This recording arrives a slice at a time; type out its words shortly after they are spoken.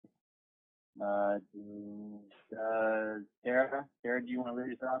Sarah, do you want to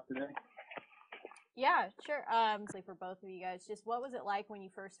lead us off today? Yeah, sure. For both of you guys, just what was it like when you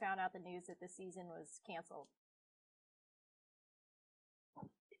first found out the news that the season was canceled?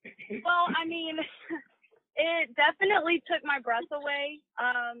 Well, I mean, it definitely took my breath away.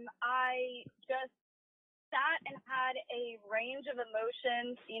 I just sat and had a range of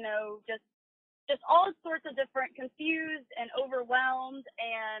emotions, just all sorts of different, confused and overwhelmed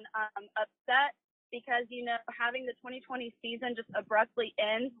and upset because, having the 2020 season just abruptly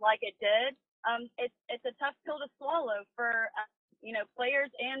end like it did, it's a tough pill to swallow for,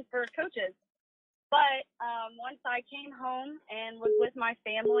 players and for coaches. But once I came home and was with my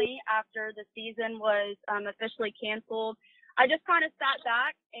family after the season was officially canceled, I just kind of sat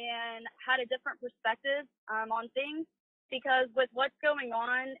back and had a different perspective on things because with what's going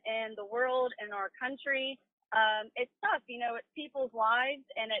on in the world and our country, it's tough. It's people's lives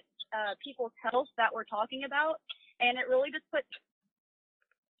and it's people's health that we're talking about. And it really just puts.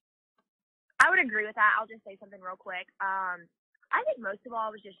 I would agree with that. I'll just say something real quick. I think most of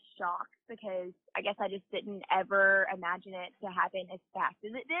all I was just shocked because I guess I just didn't ever imagine it to happen as fast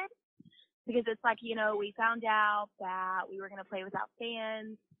as it did. Because it's like, we found out that we were going to play without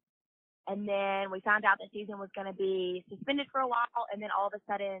fans. And then we found out the season was going to be suspended for a while. And then all of a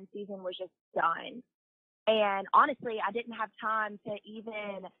sudden, season was just done. And honestly, I didn't have time to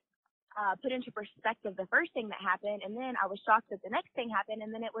even put into perspective the first thing that happened. And then I was shocked that the next thing happened.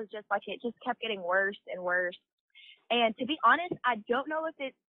 And then it was just like it just kept getting worse and worse. And to be honest, I don't know if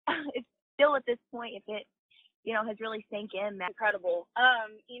it's still at this point, if it, has really sank in. Incredible.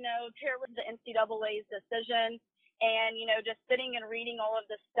 Here was the NCAA's decision and, just sitting and reading all of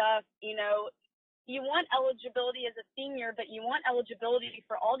this stuff, you want eligibility as a senior, but you want eligibility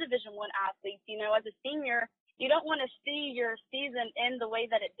for all Division I athletes. As a senior, you don't want to see your season end the way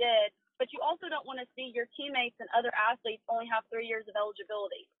that it did, but you also don't want to see your teammates and other athletes only have 3 years of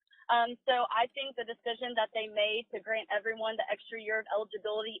eligibility. So I think the decision that they made to grant everyone the extra year of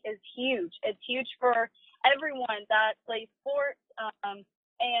eligibility is huge. It's huge for everyone that plays sports,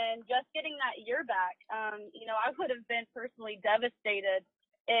 and just getting that year back. I would have been personally devastated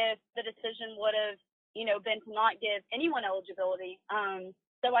if the decision would have, been to not give anyone eligibility.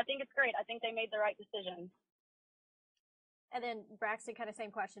 So I think it's great. I think they made the right decision. And then Braxton, kind of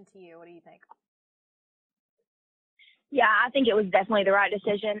same question to you. What do you think? Yeah, I think it was definitely the right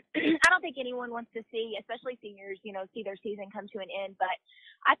decision. I don't think anyone wants to see, especially seniors, see their season come to an end. But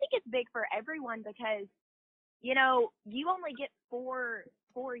I think it's big for everyone because, you only get four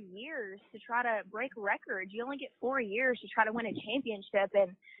years to try to break records. You only get 4 years to try to win a championship.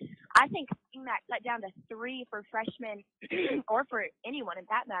 And I think seeing that cut down to 3 for freshmen or for anyone in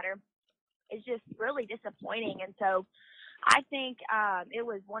that matter is just really disappointing. And so I think it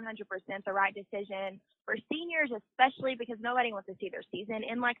was 100% the right decision for seniors, especially because nobody wants to see their season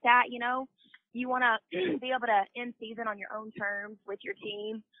end like that. You want to be able to end season on your own terms with your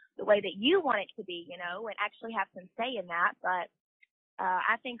team the way that you want it to be, and actually have some say in that. But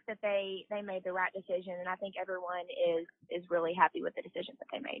I think that they made the right decision, and I think everyone is really happy with the decision that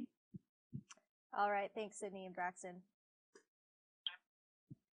they made. All right. Thanks, Sydney and Braxton.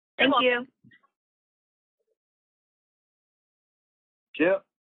 Thank you. Chip?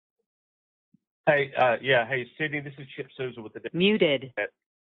 Hey, hey, Sydney, this is Chip Souza with the Muted.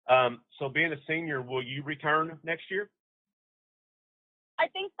 So being a senior, will you return next year? I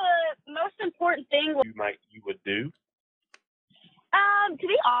think the most important thing you would do? To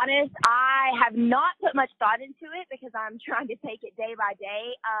be honest, I have not put much thought into it because I'm trying to take it day by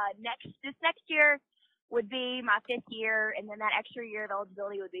day. This next year would be my 5th year, and then that extra year of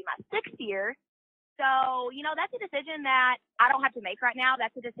eligibility would be my 6th year. So, that's a decision that I don't have to make right now.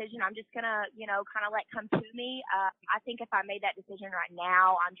 That's a decision I'm just going to, kind of let come to me. I think if I made that decision right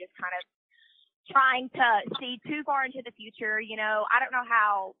now, I'm just kind of trying to see too far into the future. I don't know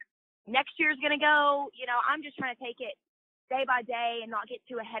how next year is going to go. I'm just trying to take it day by day and not get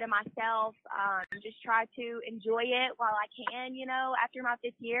too ahead of myself. Just try to enjoy it while I can, after my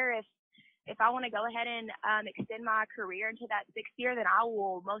 5th year. If I want to go ahead and extend my career into that 6th year, then I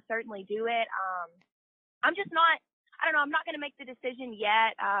will most certainly do it. I'm just not, I'm not going to make the decision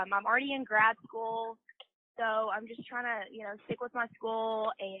yet. I'm already in grad school, so I'm just trying to, stick with my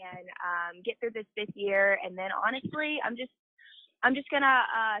school and get through this 5th year. And then honestly, I'm just going to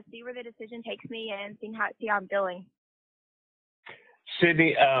see where the decision takes me and see how I'm feeling.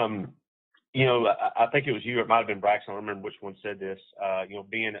 Sydney, I think it was you, or it might have been Braxton, I don't remember which one said this,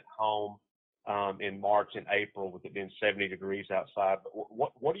 being at home in March and April with it being 70 degrees outside. But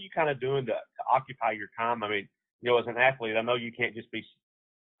what are you kind of doing to occupy your time? I mean, as an athlete, I know you can't just be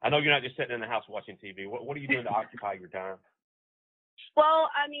I know you're not just sitting in the house watching TV. What are you doing to occupy your time? Well,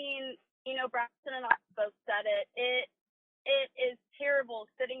 I mean, Braxton and I both said it. It is terrible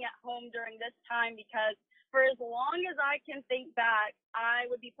sitting at home during this time because for as long as I can think back, I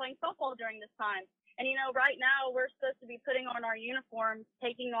would be playing softball during this time. And, right now we're supposed to be putting on our uniforms,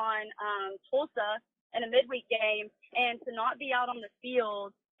 taking on Tulsa in a midweek game, and to not be out on the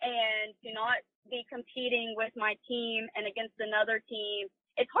field and to not be competing with my team and against another team,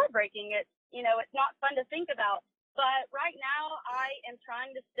 it's heartbreaking. It's not fun to think about. But right now I am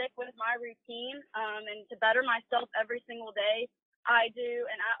trying to stick with my routine and to better myself every single day. I do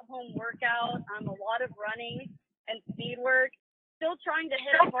an at-home workout, a lot of running and speed work, still trying to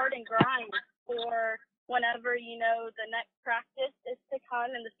hit hard and grind for whenever, the next practice is to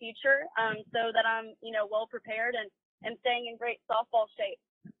come in the future, so that I'm, well prepared and staying in great softball shape.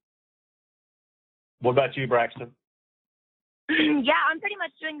 What about you, Braxton? Yeah, I'm pretty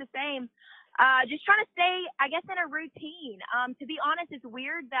much doing the same. Just trying to stay, I guess, in a routine. To be honest, it's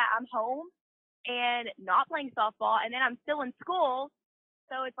weird that I'm home and not playing softball, and then I'm still in school.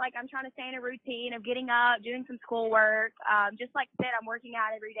 So it's like I'm trying to stay in a routine of getting up, doing some schoolwork. Just like I said, I'm working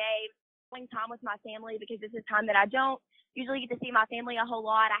out every day, spending time with my family because this is time that I don't usually get to see my family a whole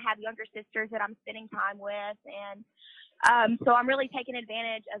lot. I have younger sisters that I'm spending time with, and so I'm really taking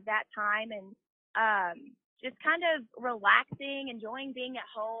advantage of that time and just kind of relaxing, enjoying being at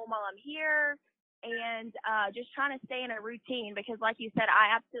home while I'm here, and just trying to stay in a routine because, like you said,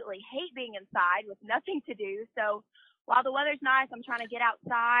 I absolutely hate being inside with nothing to do. So while the weather's nice, I'm trying to get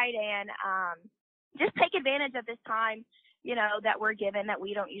outside and just take advantage of this time, that we're given that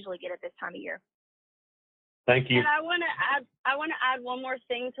we don't usually get at this time of year. Thank you. And I want to add one more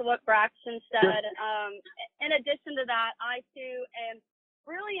thing to what Braxton said. In addition to that, I too am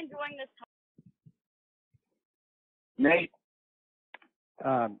really enjoying this time. Nate.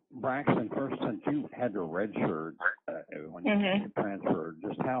 Braxton, first, since you had your red shirt when you transferred,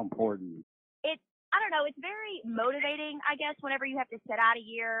 just how important? I don't know, it's very motivating, I guess, whenever you have to sit out a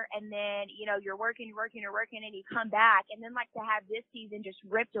year and then, you're working and you come back. And then, like, to have this season just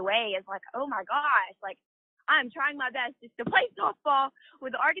ripped away is like, oh, my gosh, like, I'm trying my best just to play softball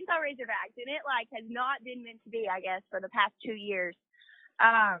with the Arkansas Razorbacks. And it, like, has not been meant to be, I guess, for the past 2 years.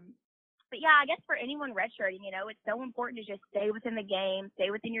 But, yeah, I guess for anyone redshirting, it's so important to just stay within the game,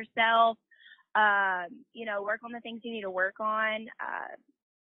 stay within yourself, work on the things you need to work on,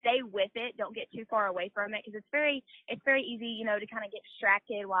 stay with it. Don't get too far away from it because it's very easy, to kind of get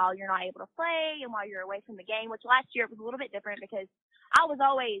distracted while you're not able to play and while you're away from the game, which last year it was a little bit different because I was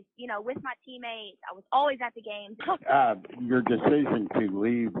always, with my teammates. I was always at the games. Your decision to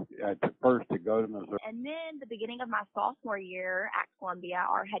leave first to go to Missouri. And then the beginning of my sophomore year at Columbia,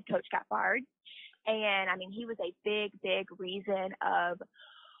 our head coach got fired. And, he was a big, big reason of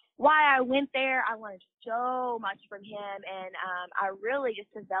why I went there. I learned so much from him, and I really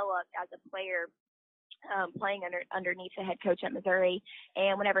just developed as a player playing underneath the head coach at Missouri.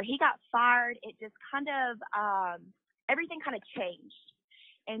 And whenever he got fired, it just kind of everything kind of changed.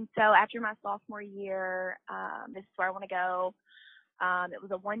 And so after my sophomore year, this is where I want to go. It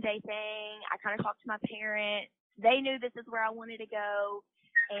was a one-day thing. I kind of talked to my parents. They knew this is where I wanted to go.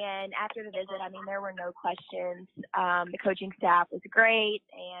 And after the visit, there were no questions. The coaching staff was great,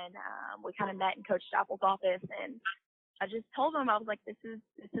 and we kind of met in Coach Stoppel's office, and I just told him, I was like, this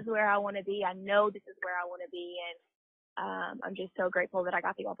is where I want to be. I know this is where I want to be, and I'm just so grateful that I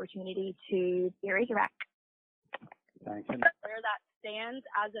got the opportunity to be a Razorback. Thanks. Where that stands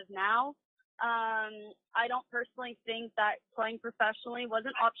as of now, I don't personally think that playing professionally was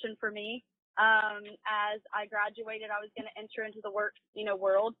an option for me. As I graduated, I was going to enter into the work,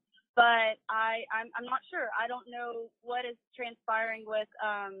 world, but I'm not sure. I don't know what is transpiring with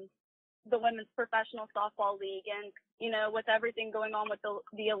the women's professional softball league, and with everything going on with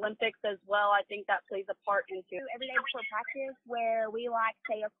the Olympics as well, I think that plays a part into every day before practice where we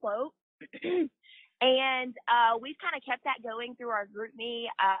say a quote. And we've kind of kept that going through our group meet.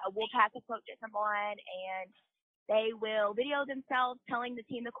 We'll pass a quote to someone, and they will video themselves telling the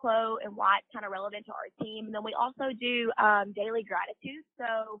team the quote and why it's kind of relevant to our team. And then we also do daily gratitude.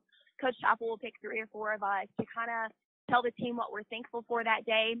 So Coach Chappell will pick 3 or 4 of us to kind of tell the team what we're thankful for that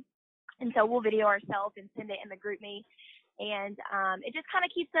day. And so we'll video ourselves and send it in the group meet. And it just kind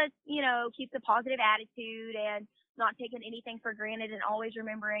of keeps us, keeps a positive attitude and not taking anything for granted and always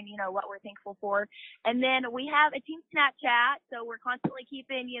remembering, what we're thankful for. And then we have a team Snapchat, so we're constantly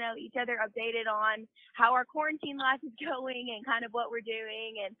keeping, each other updated on how our quarantine life is going and kind of what we're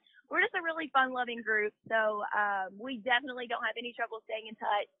doing. And we're just a really fun-loving group, so we definitely don't have any trouble staying in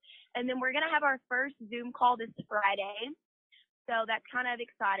touch. And then we're going to have our first Zoom call this Friday. So that's kind of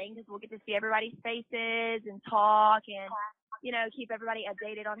exciting because we'll get to see everybody's faces and talk and, you know, keep everybody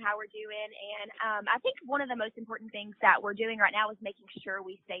updated on how we're doing. And I think one of the most important things that we're doing right now is making sure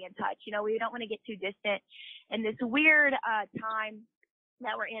we stay in touch. You know, we don't want to get too distant in this weird time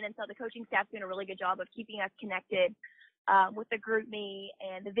that we're in. And so the coaching staff's doing a really good job of keeping us connected with the group me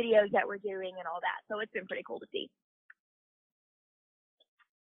and the videos that we're doing and all that. So it's been pretty cool to see.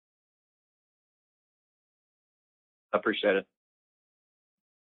 I appreciate it.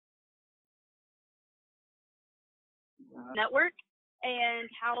 Network and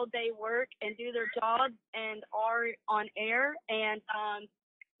how they work and do their jobs and are on air. And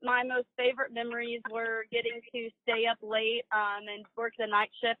my most favorite memories were getting to stay up late and work the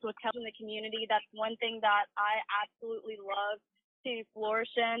night shift with helping the community. That's one thing that I absolutely love to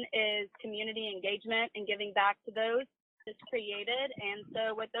flourish in is community engagement and giving back to those is created. And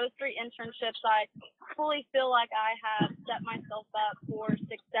so with those 3 internships, I fully feel like I have set myself up for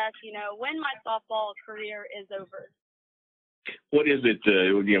success, you know, when my softball career is over. What is it,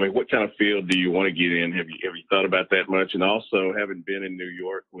 you know, what kind of field do you want to get in? Have you thought about that much? And also, having been in New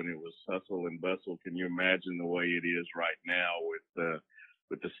York when it was hustle and bustle, can you imagine the way it is right now with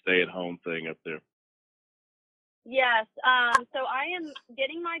the stay-at-home thing up there? Yes. So I am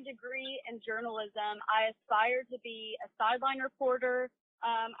getting my degree in journalism. I aspire to be a sideline reporter.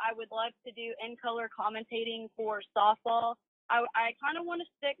 I would love to do in-color commentating for softball. I kind of want to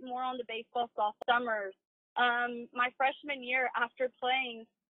stick more on the baseball soft summers. My freshman year after playing,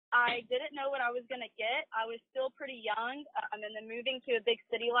 I didn't know what I was going to get. I was still pretty young. And then moving to a big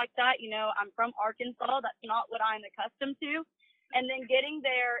city like that, you know, I'm from Arkansas. That's not what I'm accustomed to. And then getting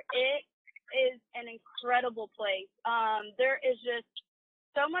there, it is an incredible place. There is just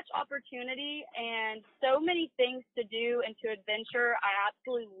so much opportunity and so many things to do and to adventure. I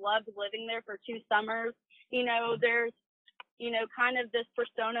absolutely loved living there for 2 summers. You know, there's, you know, kind of this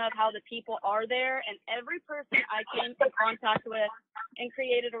persona of how the people are there, and every person I came in contact with and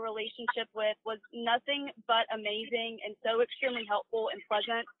created a relationship with was nothing but amazing and so extremely helpful and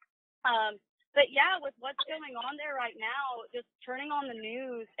pleasant. But yeah, with what's going on there right now, just turning on the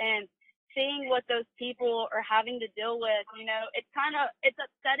news and seeing what those people are having to deal with, you know, it's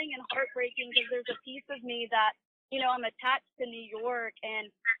upsetting and heartbreaking because there's a piece of me that, you know, I'm attached to New York and,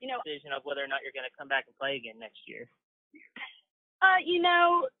 you know, decision of whether or not you're going to come back and play again next year. You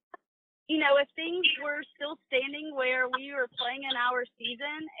know, if things were still standing where we were playing in our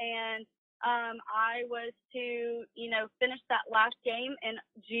season and I was to, you know, finish that last game in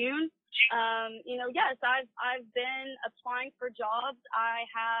June, you know, yes, I've been applying for jobs. I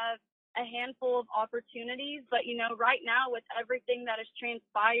have a handful of opportunities, but, you know, right now with everything that has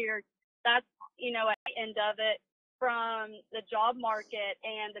transpired, that's, you know, at the end of it from the job market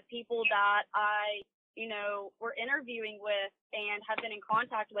and the people that I, you know, were interviewing with and have been in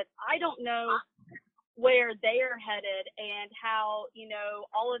contact with, I don't know where they are headed and how, you know,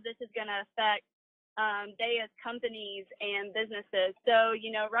 all of this is going to affect they as companies and businesses. So,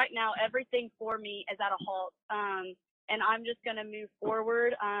 you know, right now, everything for me is at a halt. And I'm just going to move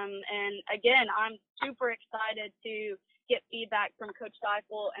forward. And again, I'm super excited to get feedback from Coach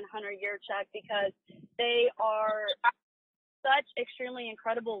Seifel and Hunter Yurchuk because they are such extremely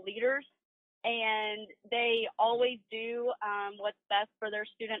incredible leaders. And they always do what's best for their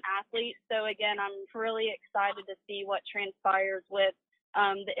student athletes. So again, I'm really excited to see what transpires with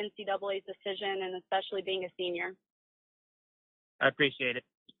the NCAA's decision and especially being a senior. I appreciate it.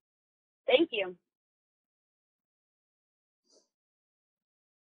 Thank you.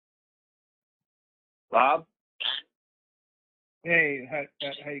 Bob? Hey,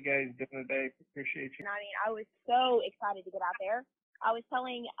 how you guys doing today? Appreciate you. I mean, I was so excited to get out there. I was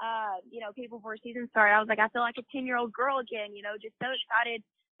telling, you know, people before season started, I was like, I feel like a 10-year-old girl again, you know, just so excited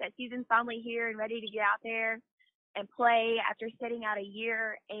that season's finally here and ready to get out there and play after sitting out a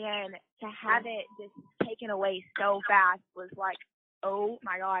year, and to have it just taken away so fast was like, oh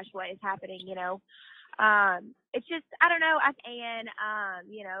my gosh, what is happening, you know? It's just, I don't know, and,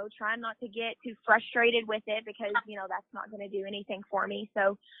 you know, trying not to get too frustrated with it because, you know, that's not going to do anything for me.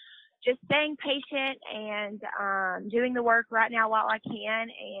 So just staying patient and doing the work right now while I can,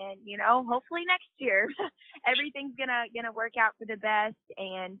 and, you know, hopefully next year everything's gonna work out for the best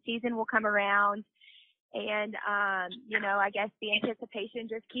and season will come around, and you know, I guess the anticipation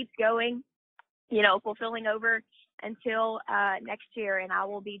just keeps going, you know, fulfilling over until next year, and I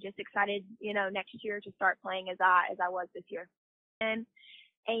will be just excited, you know, next year to start playing as I was this year, and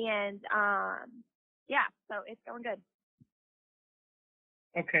yeah, so it's going good.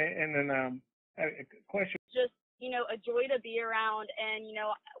 Okay, and then a question. Just, you know, a joy to be around, and, you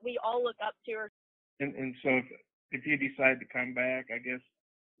know, we all look up to her. And so if you decide to come back, I guess,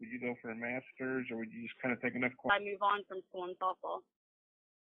 would you go for a master's, or would you just kind of take enough? I move on from school and softball.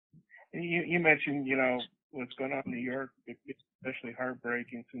 And you mentioned, what's going on in New York, it's especially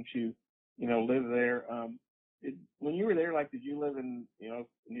heartbreaking since you live there. When you were there, like, did you live in,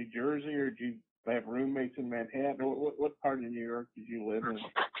 New Jersey, or did you have roommates in Manhattan? What part of New York did you live in?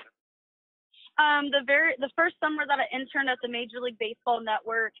 The first summer that I interned at the Major League Baseball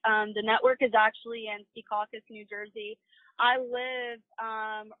Network, the network is actually in Secaucus, New Jersey. I live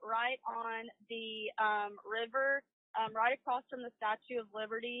right on the river, right across from the Statue of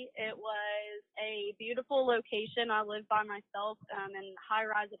Liberty. It was a beautiful location. I lived by myself in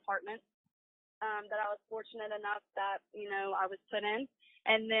high-rise apartments that I was fortunate enough that, I was put in.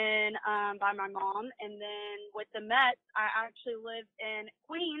 And then by my mom. And then with the Mets, I actually lived in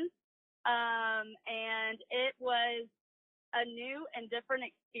Queens. And it was a new and different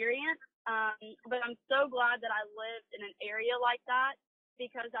experience. But I'm so glad that I lived in an area like that,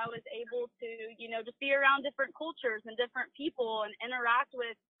 because I was able to, just be around different cultures and different people and interact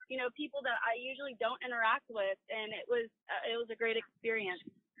with, people that I usually don't interact with. And it was a great experience.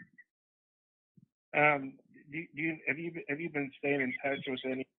 Have you been staying in touch with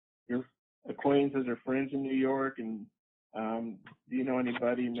any of your acquaintances or friends in New York? And do you know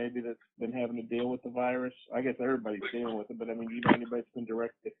anybody maybe that's been having to deal with the virus? I guess everybody's dealing with it, but I mean, do you know anybody that's been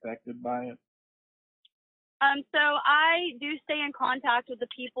directly affected by it? So I do stay in contact with the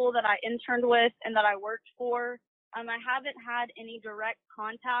people that I interned with and that I worked for. I haven't had any direct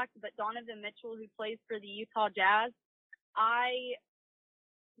contact, but Donovan Mitchell, who plays for the Utah Jazz, I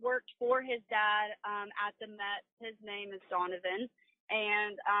worked for his dad at the Mets. His name is Donovan.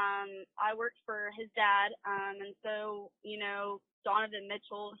 And I worked for his dad. And so, Donovan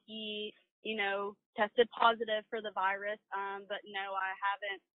Mitchell, he, tested positive for the virus. But no, I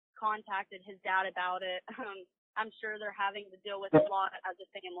haven't contacted his dad about it. I'm sure they're having to deal with a lot as a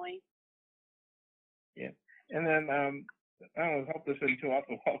family. Yeah. And then, I hope this isn't too off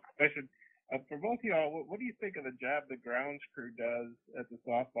the wall question. For both of y'all, what do you think of the job the grounds crew does at the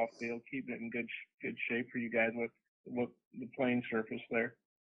softball field, keeping it in good shape for you guys with the playing surface there?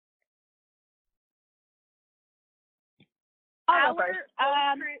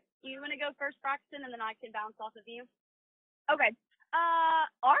 You want to go first, Braxton, and then I can bounce off of you? Okay.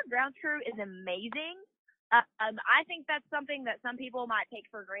 Our grounds crew is amazing. I think that's something that some people might take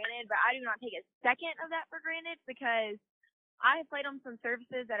for granted, but I do not take a second of that for granted, because I have played on some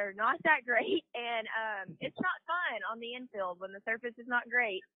surfaces that are not that great, and it's not fun on the infield when the surface is not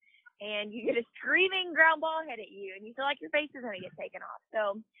great, and you get a screaming ground ball hit at you, and you feel like your face is going to get taken off.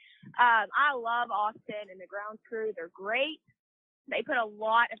 So I love Austin and the grounds crew. They're great. They put a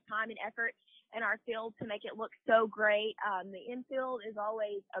lot of time and effort in our field to make it look so great. The infield is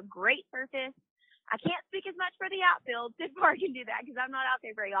always a great surface. I can't speak as much for the outfield. Sid Parr can do that because I'm not out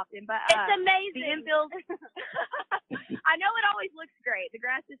there very often. But it's amazing. The infield, I know it always looks great. The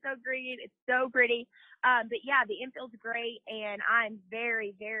grass is so green. It's so pretty. But yeah, the infield's great, and I'm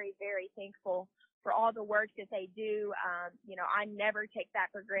very, very, very thankful for all the work that they do. I never take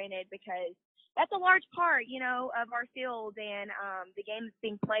that for granted, because that's a large part, of our field and the game that's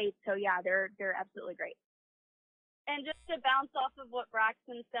being played. So yeah, they're absolutely great. And just to bounce off of what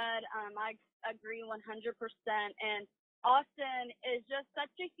Braxton said, I agree 100%. And Austin is just such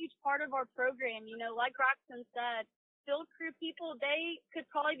a huge part of our program. Like Braxton said, field crew people, they could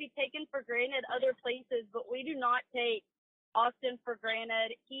probably be taken for granted other places, but we do not take Austin for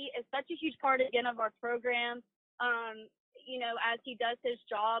granted. He is such a huge part, again, of our program, as he does his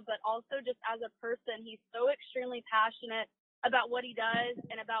job, but also just as a person. He's so extremely passionate about what he does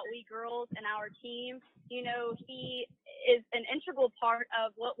and about we girls and our team. He is an integral part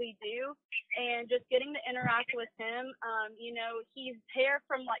of what we do, and just getting to interact with him, he's there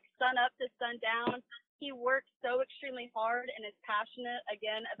from like sun up to sundown. He works so extremely hard and is passionate,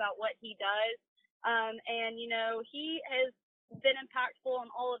 again, about what he does. And he has been impactful in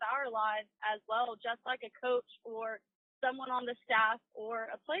all of our lives as well, just like a coach or someone on the staff or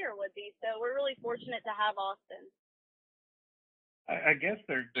a player would be. So we're really fortunate to have Austin. I guess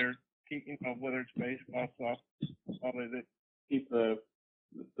they're whether it's baseball, softball, they keep the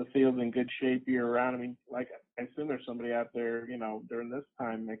field in good shape year round. I mean, like, I assume there's somebody out there, during this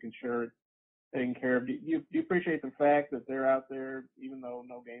time making sure it's taken care of. Do you appreciate the fact that they're out there even though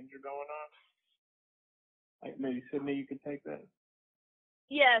no games are going on? Like maybe Sydney, you could take that.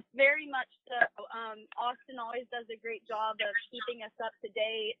 Yes, very much so. Austin always does a great job of keeping us up to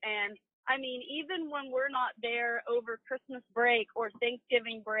date. And I mean, even when we're not there over Christmas break or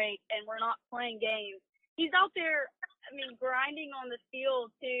Thanksgiving break and we're not playing games, he's out there, grinding on the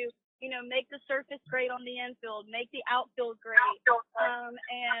field to, make the surface great on the infield, make the outfield great.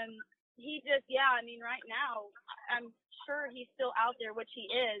 And he just, right now, I'm sure he's still out there, which he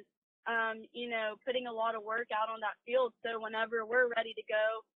is, putting a lot of work out on that field. So whenever we're ready to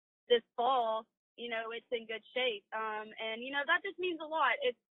go this fall, it's in good shape. And that just means a lot.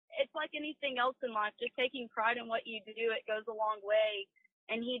 It's like anything else in life, just taking pride in what you do. It goes a long way.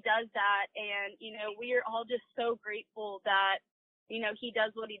 And he does that. And, we are all just so grateful that, he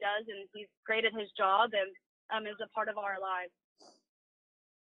does what he does and he's great at his job and is a part of our lives.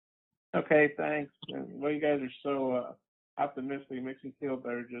 Okay, thanks. Well, you guys are so optimistic. Makes me feel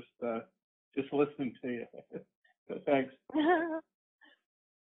better just listening to you. So thanks.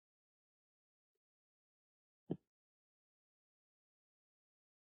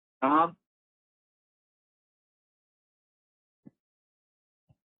 Tom?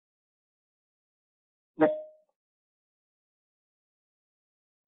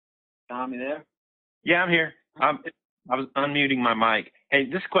 Tom, you there? Yeah, I'm here. I was unmuting my mic. Hey,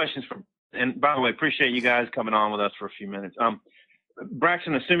 this question's from, and by the way, appreciate you guys coming on with us for a few minutes.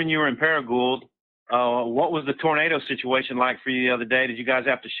 Braxton, assuming you were in Paragould, what was the tornado situation like for you the other day? Did you guys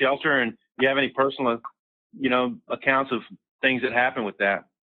have to shelter? And do you have any personal, accounts of things that happened with that?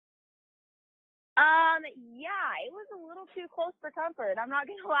 Yeah, it was a little too close for comfort. I'm not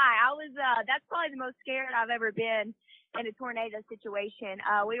gonna lie. That's probably the most scared I've ever been in a tornado situation.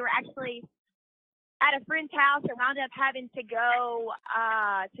 We were actually at a friend's house and wound up having to go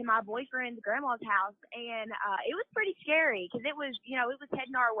to my boyfriend's grandma's house, and it was pretty scary because it was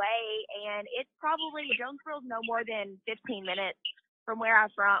heading our way, and it's probably Jonesboro's no more than 15 minutes from where I'm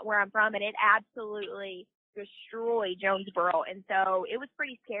from, and it absolutely destroyed Jonesboro, and so it was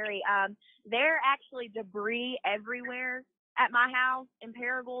pretty scary. There are actually debris everywhere at my house in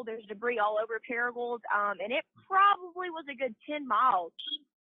Paragould. There's debris all over Paragould, and it probably was a good 10 miles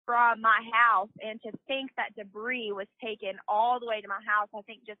from my house, and to think that debris was taken all the way to my house, I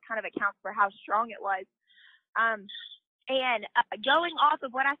think just kind of accounts for how strong it was. And going off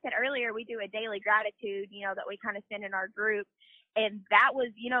of what I said earlier, we do a daily gratitude, that we kind of send in our group. And that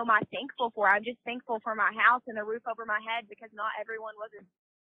was, my thankful for. I'm just thankful for my house and the roof over my head because not everyone was.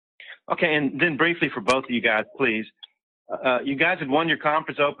 Okay, and then briefly for both of you guys, please. You guys had won your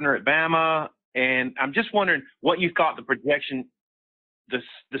conference opener at Bama, and I'm just wondering what you thought the projection,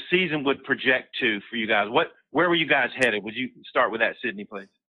 the season would project to for you guys. Where were you guys headed? Would you start with that, Sydney, please?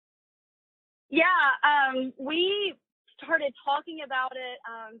 Yeah, we started talking about it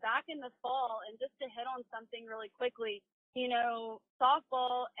back in the fall, and just to hit on something really quickly,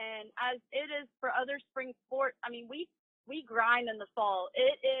 softball, and as it is for other spring sports, we grind in the fall.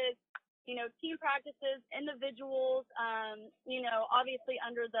 It is, team practices, individuals, obviously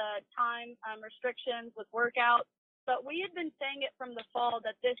under the time restrictions with workouts, but we had been saying it from the fall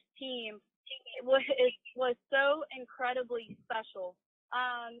that this team was so incredibly special.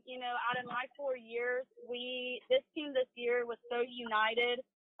 Out of my 4 years, this team this year was so united.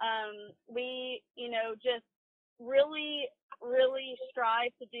 We, just really, really strive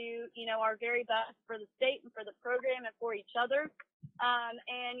to do, our very best for the state and for the program and for each other.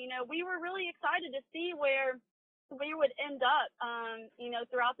 And, we were really excited to see where we would end up,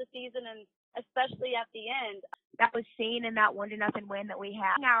 throughout the season and especially at the end. That was seen in that 1-0 win that we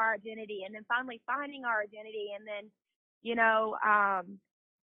had. Our identity, and then finally finding our identity, and then,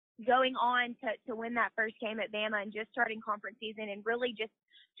 going on to win that first game at Bama and just starting conference season and really just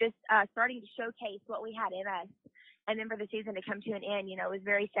starting to showcase what we had in us. And then for the season to come to an end, it was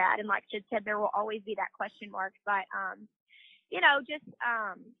very sad. And like Sid said, there will always be that question mark. But,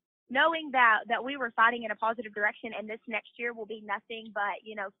 knowing that we were fighting in a positive direction, and this next year will be nothing but,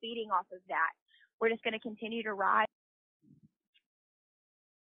 feeding off of that. We're just going to continue to ride.